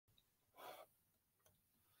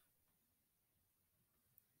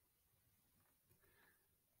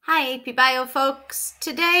Hi, AP Bio folks.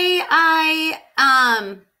 Today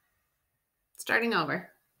starting over.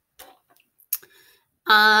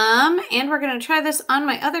 And we're going to try this on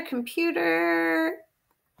my other computer.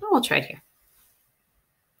 We'll try it here.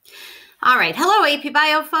 All right. Hello, AP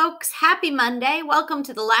Bio folks. Happy Monday. Welcome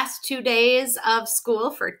to the last 2 days of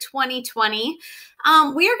school for 2020.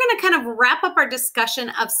 We are going to kind of wrap up our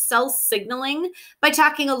discussion of cell signaling by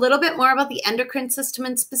talking a little bit more about the endocrine system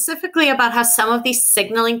and specifically about how some of these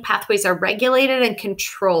signaling pathways are regulated and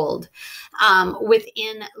controlled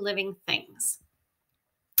within living things.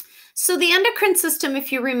 So the endocrine system,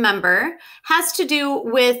 if you remember, has to do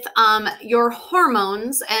with your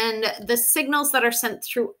hormones and the signals that are sent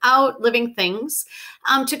throughout living things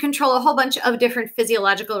to control a whole bunch of different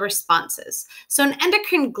physiological responses. So an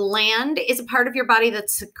endocrine gland is a part of your body that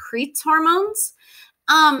secretes hormones.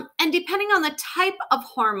 And depending on the type of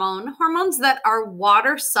hormones that are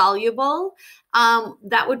water soluble,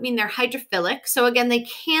 that would mean they're hydrophilic. So again, they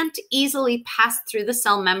can't easily pass through the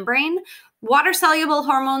cell membrane. Water-soluble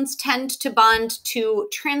hormones tend to bond to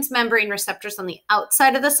transmembrane receptors on the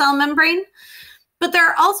outside of the cell membrane. But there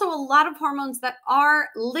are also a lot of hormones that are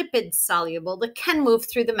lipid-soluble that can move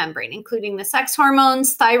through the membrane, including the sex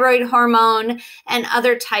hormones, thyroid hormone, and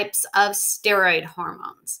other types of steroid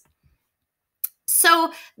hormones.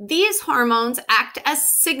 So these hormones act as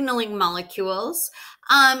signaling molecules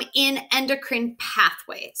in endocrine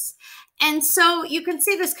pathways. And so you can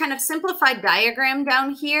see this kind of simplified diagram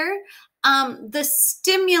down here. The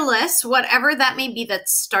stimulus, whatever that may be that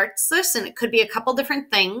starts this, and it could be a couple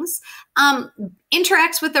different things,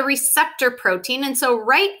 interacts with the receptor protein. And so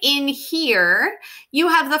right in here, you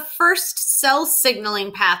have the first cell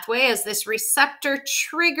signaling pathway as this receptor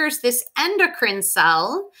triggers this endocrine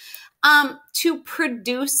cell to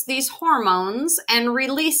produce these hormones and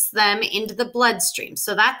release them into the bloodstream.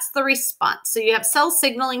 So that's the response. So you have cell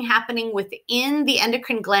signaling happening within the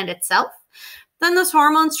endocrine gland itself. Then those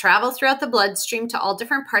hormones travel throughout the bloodstream to all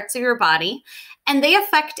different parts of your body, and they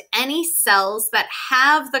affect any cells that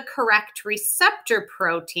have the correct receptor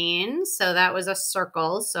protein. So that was a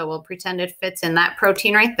circle, so we'll pretend it fits in that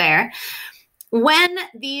protein right there. When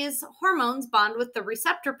these hormones bond with the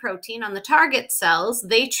receptor protein on the target cells,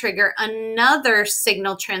 they trigger another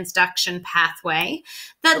signal transduction pathway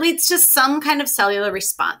that leads to some kind of cellular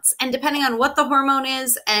response. And depending on what the hormone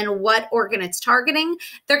is and what organ it's targeting,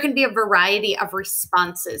 there can be a variety of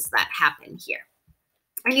responses that happen here.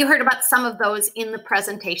 And you heard about some of those in the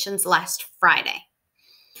presentations last Friday.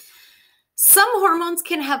 Some hormones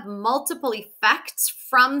can have multiple effects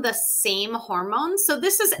from the same hormone. So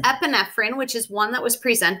this is epinephrine, which is one that was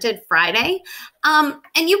presented Friday. And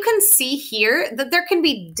you can see here that there can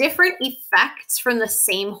be different effects from the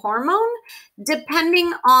same hormone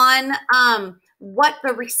depending on what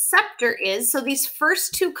the receptor is. So these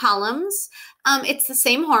first two columns, it's the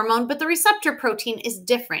same hormone, but the receptor protein is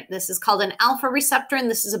different. This is called an alpha receptor, and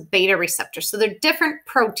this is a beta receptor. So they're different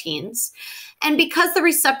proteins. And because the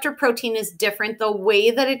receptor protein is different, the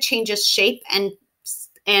way that it changes shape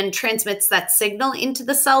and transmits that signal into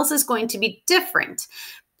the cells is going to be different.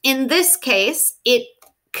 In this case, it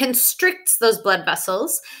constricts those blood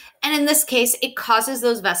vessels. And in this case, it causes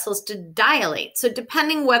those vessels to dilate. So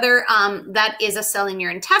depending whether that is a cell in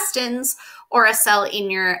your intestines or a cell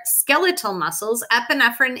in your skeletal muscles,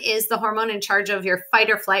 epinephrine is the hormone in charge of your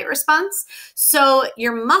fight or flight response. So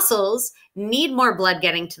your muscles need more blood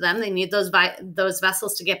getting to them. They need those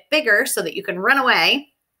vessels to get bigger so that you can run away.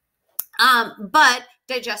 But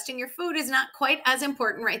digesting your food is not quite as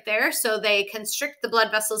important right there. So they constrict the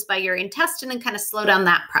blood vessels by your intestine and kind of slow down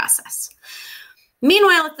that process.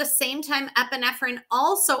 Meanwhile, at the same time, epinephrine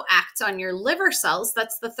also acts on your liver cells.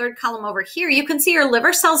 That's the third column over here. You can see your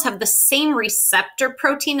liver cells have the same receptor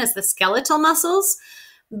protein as the skeletal muscles.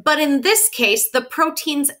 But in this case, the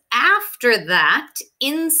proteins after that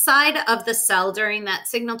inside of the cell during that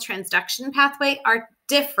signal transduction pathway are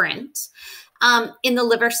different in the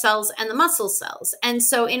liver cells and the muscle cells. And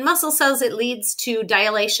so in muscle cells, it leads to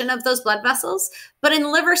dilation of those blood vessels. But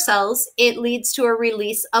in liver cells, it leads to a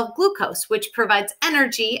release of glucose, which provides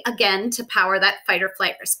energy, again, to power that fight or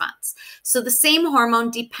flight response. So the same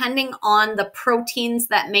hormone, depending on the proteins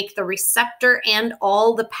that make the receptor and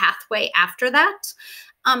all the pathway after that,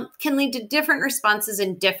 can lead to different responses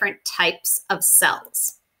in different types of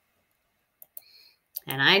cells.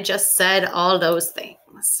 And I just said all those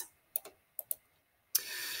things.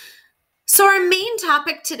 So our main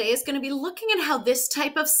topic today is going to be looking at how this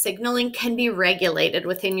type of signaling can be regulated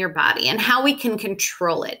within your body and how we can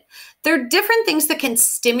control it. There are different things that can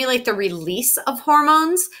stimulate the release of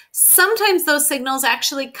hormones. Sometimes those signals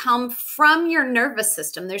actually come from your nervous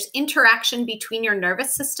system. There's interaction between your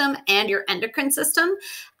nervous system and your endocrine system.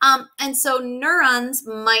 And so neurons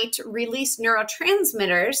might release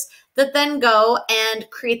neurotransmitters that then go and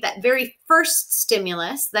create that very first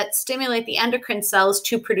stimulus that stimulate the endocrine cells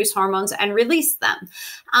to produce hormones and release them.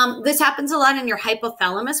 This happens a lot in your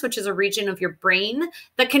hypothalamus, which is a region of your brain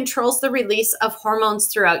that controls the release of hormones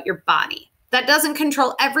throughout your body. That doesn't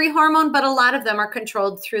control every hormone, but a lot of them are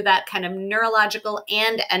controlled through that kind of neurological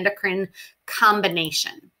and endocrine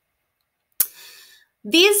combination.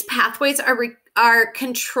 These pathways are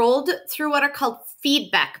controlled through what are called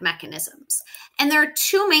feedback mechanisms. And there are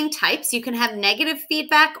two main types. You can have negative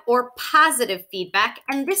feedback or positive feedback.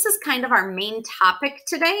 And this is kind of our main topic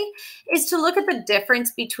today, is to look at the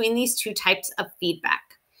difference between these two types of feedback.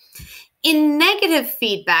 In negative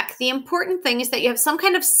feedback, the important thing is that you have some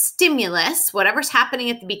kind of stimulus, whatever's happening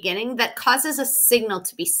at the beginning, that causes a signal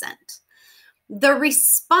to be sent. The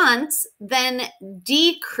response then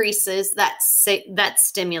decreases that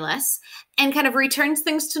stimulus and kind of returns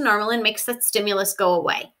things to normal and makes that stimulus go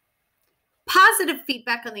away. Positive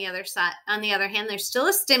feedback on the other hand, there's still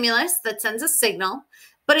a stimulus that sends a signal,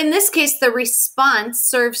 but in this case, the response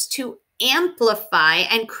serves to amplify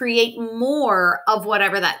and create more of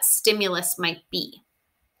whatever that stimulus might be.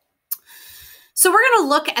 So we're going to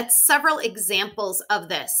look at several examples of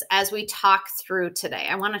this as we talk through today.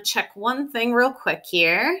 I want to check one thing real quick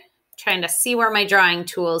here, trying to see where my drawing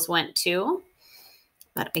tools went to,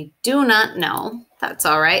 but I do not know. That's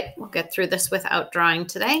all right. We'll get through this without drawing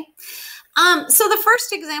today. So the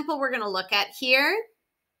first example we're going to look at here,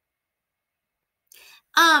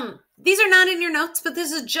 these are not in your notes, but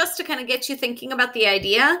this is just to kind of get you thinking about the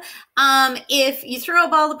idea. If you throw a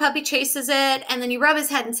ball, the puppy chases it, and then you rub his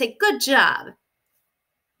head and say, "Good job."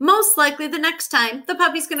 Most likely the next time, the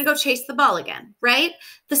puppy's going to go chase the ball again, right?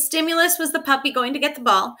 The stimulus was the puppy going to get the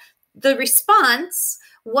ball. The response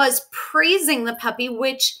was praising the puppy,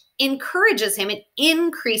 which encourages him. It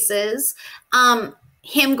increases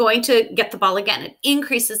him going to get the ball again. It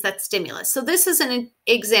increases that stimulus. So this is an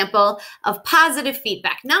example of positive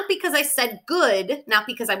feedback, not because I said good, not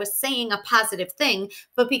because I was saying a positive thing,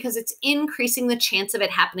 but because it's increasing the chance of it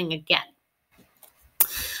happening again.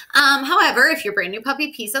 However, if your brand new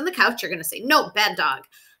puppy pees on the couch, you're going to say, "No, bad dog."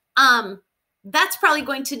 That's probably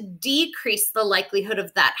going to decrease the likelihood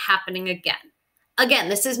of that happening again. Again,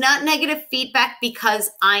 this is not negative feedback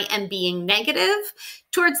because I am being negative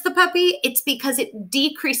towards the puppy. It's because it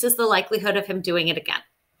decreases the likelihood of him doing it again.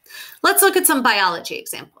 Let's look at some biology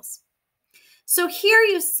examples. So here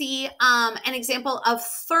you see an example of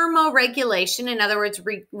thermoregulation, in other words,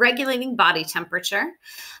 regulating body temperature.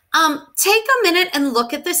 Take a minute and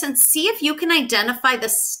look at this and see if you can identify the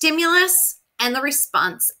stimulus and the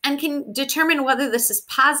response and can determine whether this is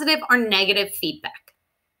positive or negative feedback.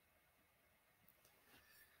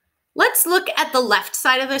 Let's look at the left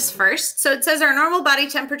side of this first. So it says our normal body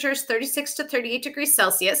temperature is 36 to 38 degrees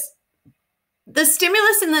Celsius. The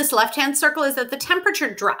stimulus in this left-hand circle is that the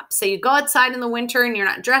temperature drops. So you go outside in the winter and you're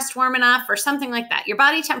not dressed warm enough or something like that. Your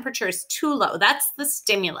body temperature is too low. That's the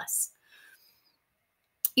stimulus.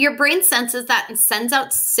 Your brain senses that and sends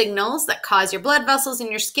out signals that cause your blood vessels in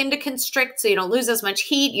your skin to constrict so you don't lose as much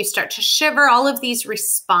heat. You start to shiver. All of these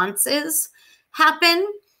responses happen,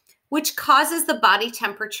 which causes the body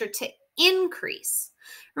temperature to increase.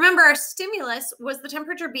 Remember, our stimulus was the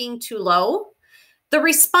temperature being too low. The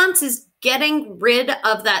response is getting rid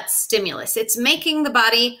of that stimulus. It's making our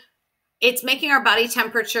body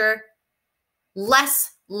temperature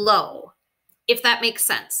less low, if that makes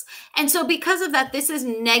sense. And so because of that, this is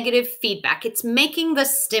negative feedback. It's making the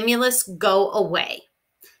stimulus go away.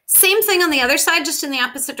 Same thing on the other side, just in the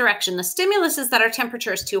opposite direction. The stimulus is that our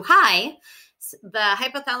temperature is too high. The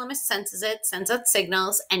hypothalamus senses it, sends out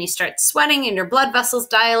signals, and you start sweating and your blood vessels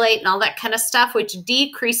dilate and all that kind of stuff, which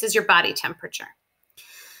decreases your body temperature.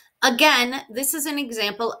 Again, this is an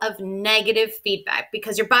example of negative feedback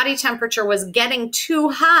because your body temperature was getting too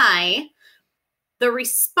high. The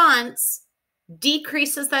response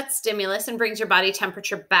decreases that stimulus and brings your body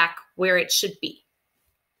temperature back where it should be.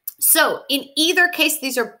 So in either case,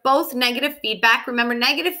 these are both negative feedback. Remember,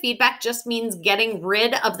 negative feedback just means getting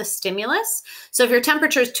rid of the stimulus. So if your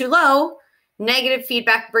temperature is too low, negative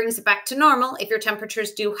feedback brings it back to normal. If your temperature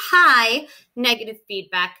is too high, negative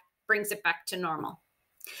feedback brings it back to normal.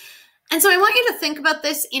 And so I want you to think about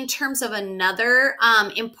this in terms of another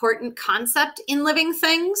important concept in living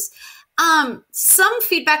things. Some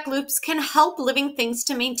feedback loops can help living things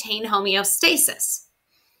to maintain homeostasis.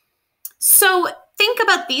 So think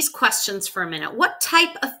about these questions for a minute. What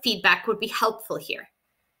type of feedback would be helpful here?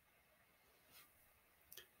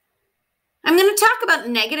 I'm going to talk about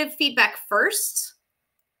negative feedback first.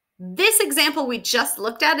 This example we just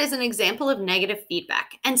looked at is an example of negative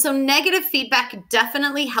feedback. And so negative feedback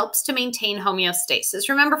definitely helps to maintain homeostasis.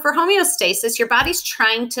 Remember, for homeostasis, your body's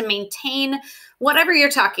trying to maintain whatever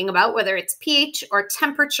you're talking about, whether it's pH or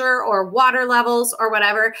temperature or water levels or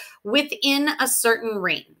whatever, within a certain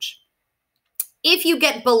range. If you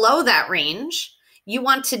get below that range, you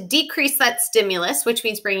want to decrease that stimulus, which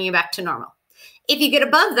means bringing you back to normal. If you get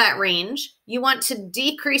above that range, you want to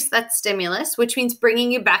decrease that stimulus, which means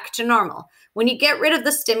bringing you back to normal. When you get rid of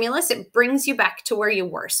the stimulus, it brings you back to where you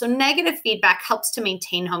were. So negative feedback helps to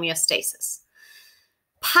maintain homeostasis.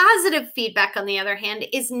 Positive feedback, on the other hand,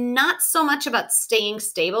 is not so much about staying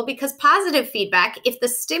stable, because positive feedback, if the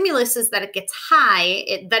stimulus is that it gets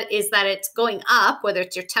high, that it's going up, whether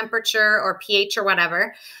it's your temperature or pH or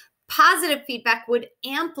whatever, positive feedback would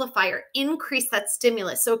amplify or increase that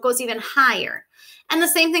stimulus, so it goes even higher. And the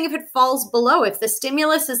same thing if it falls below. If the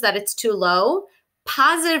stimulus is that it's too low,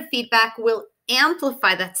 positive feedback will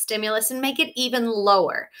amplify that stimulus and make it even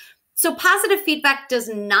lower. So positive feedback does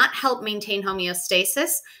not help maintain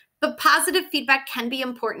homeostasis, but positive feedback can be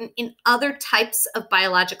important in other types of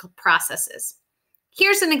biological processes.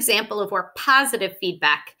 Here's an example of where positive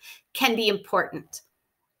feedback can be important.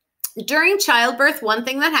 During childbirth, one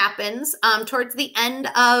thing that happens towards the end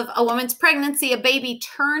of a woman's pregnancy, a baby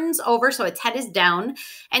turns over, so its head is down,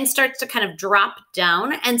 and starts to kind of drop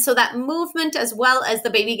down. And so that movement, as well as the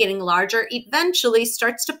baby getting larger, eventually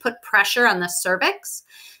starts to put pressure on the cervix.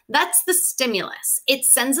 That's the stimulus. It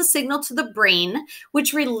sends a signal to the brain,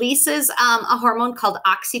 which releases a hormone called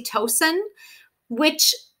oxytocin,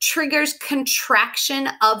 which triggers contraction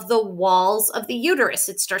of the walls of the uterus.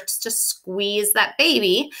 It starts to squeeze that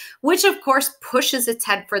baby, which of course pushes its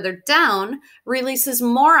head further down, releases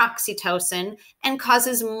more oxytocin, and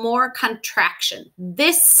causes more contraction.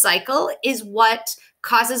 This cycle is what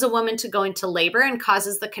causes a woman to go into labor and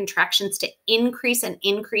causes the contractions to increase and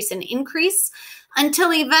increase and increase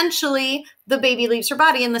until eventually the baby leaves her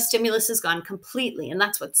body and the stimulus is gone completely. And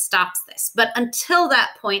that's what stops this. But until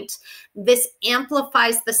that point, this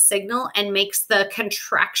amplifies the signal and makes the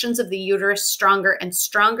contractions of the uterus stronger and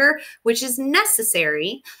stronger, which is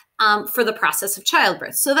necessary for the process of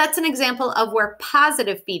childbirth. So that's an example of where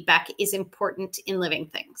positive feedback is important in living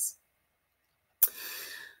things.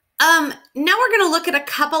 Now we're going to look at a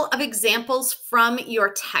couple of examples from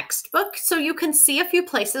your textbook so you can see a few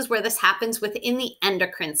places where this happens within the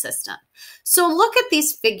endocrine system. So look at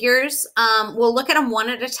these figures. We'll look at them one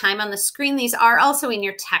at a time on the screen. These are also in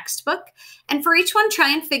your textbook. And for each one,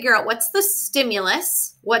 try and figure out what's the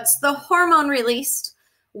stimulus, what's the hormone released,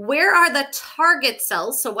 where are the target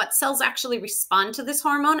cells, so what cells actually respond to this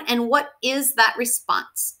hormone, and what is that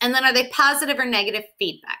response? And then are they positive or negative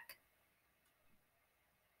feedback?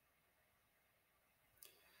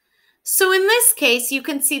 So in this case, you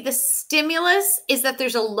can see the stimulus is that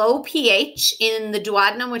there's a low pH in the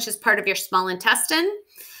duodenum, which is part of your small intestine.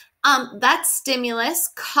 That stimulus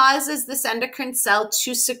causes this endocrine cell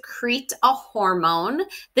to secrete a hormone.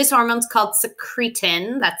 This hormone's called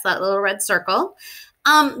secretin. That's that little red circle.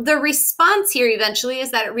 The response here eventually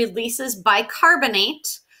is that it releases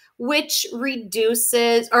bicarbonate, which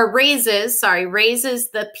raises the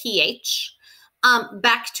pH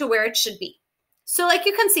back to where it should be. So like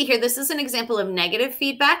you can see here, this is an example of negative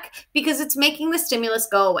feedback because it's making the stimulus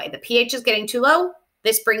go away. The pH is getting too low.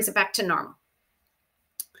 This brings it back to normal.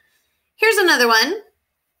 Here's another one.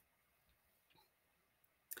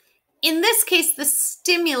 In this case, the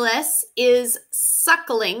stimulus is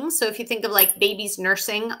suckling. So if you think of like babies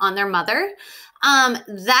nursing on their mother,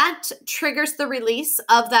 that triggers the release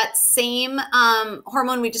of that same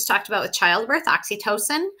hormone we just talked about with childbirth,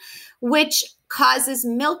 oxytocin, which causes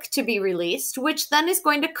milk to be released, which then is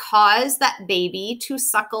going to cause that baby to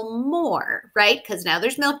suckle more, right? Because now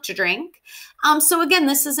there's milk to drink. So again,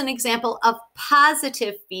 this is an example of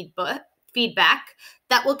positive feedback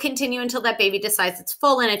that will continue until that baby decides it's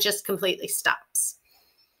full and it just completely stops.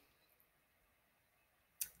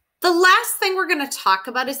 The last thing we're going to talk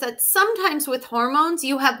about is that sometimes with hormones,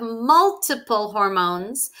 you have multiple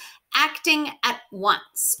hormones acting at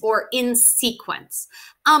once or in sequence.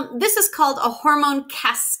 This is called a hormone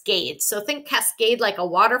cascade. So think cascade like a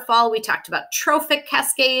waterfall. We talked about trophic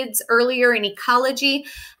cascades earlier in ecology.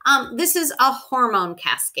 This is a hormone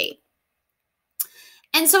cascade.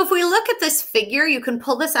 And so if we look at this figure, you can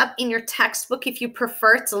pull this up in your textbook if you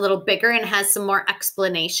prefer. It's a little bigger and has some more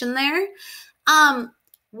explanation there.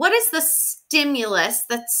 What is the stimulus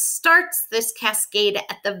that starts this cascade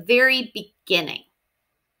at the very beginning?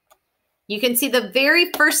 You can see the very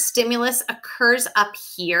first stimulus occurs up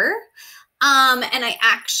here. And I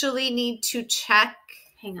actually need to check,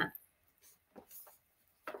 hang on.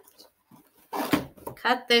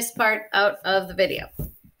 Cut this part out of the video.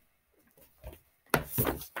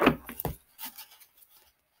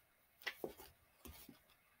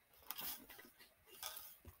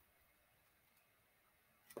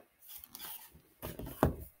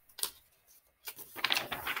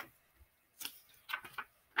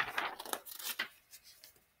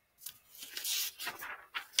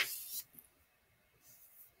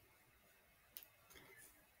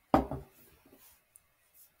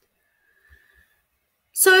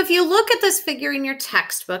 So if you look at this figure in your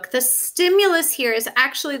textbook, the stimulus here is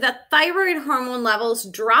actually that thyroid hormone levels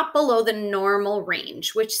drop below the normal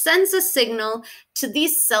range, which sends a signal to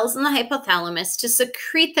these cells in the hypothalamus to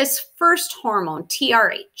secrete this first hormone,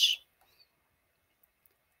 TRH.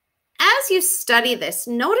 As you study this,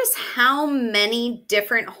 notice how many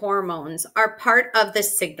different hormones are part of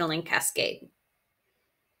this signaling cascade.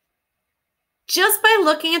 Just by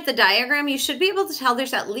looking at the diagram, you should be able to tell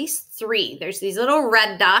there's at least 3. There's these little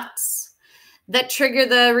red dots that trigger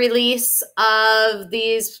the release of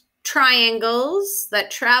these triangles that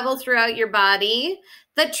travel throughout your body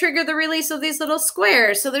that trigger the release of these little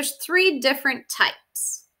squares. So there's 3 different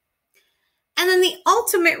types. And then the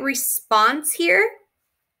ultimate response here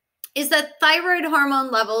is that thyroid hormone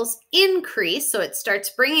levels increase, so it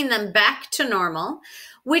starts bringing them back to normal,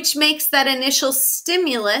 which makes that initial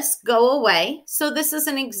stimulus go away. So this is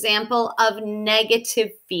an example of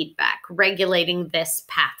negative feedback regulating this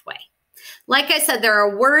pathway. Like I said, there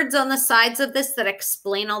are words on the sides of this that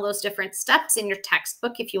explain all those different steps in your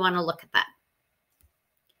textbook if you want to look at that.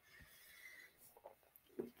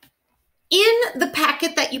 In the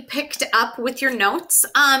packet that you picked up with your notes,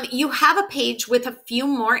 you have a page with a few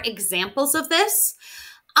more examples of this.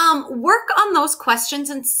 Work on those questions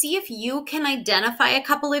and see if you can identify a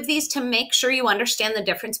couple of these to make sure you understand the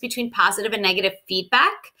difference between positive and negative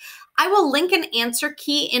feedback. I will link an answer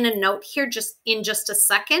key in a note here in just a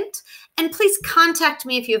second. And please contact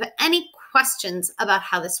me if you have any questions about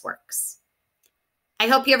how this works. I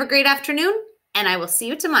hope you have a great afternoon, and I will see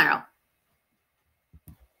you tomorrow.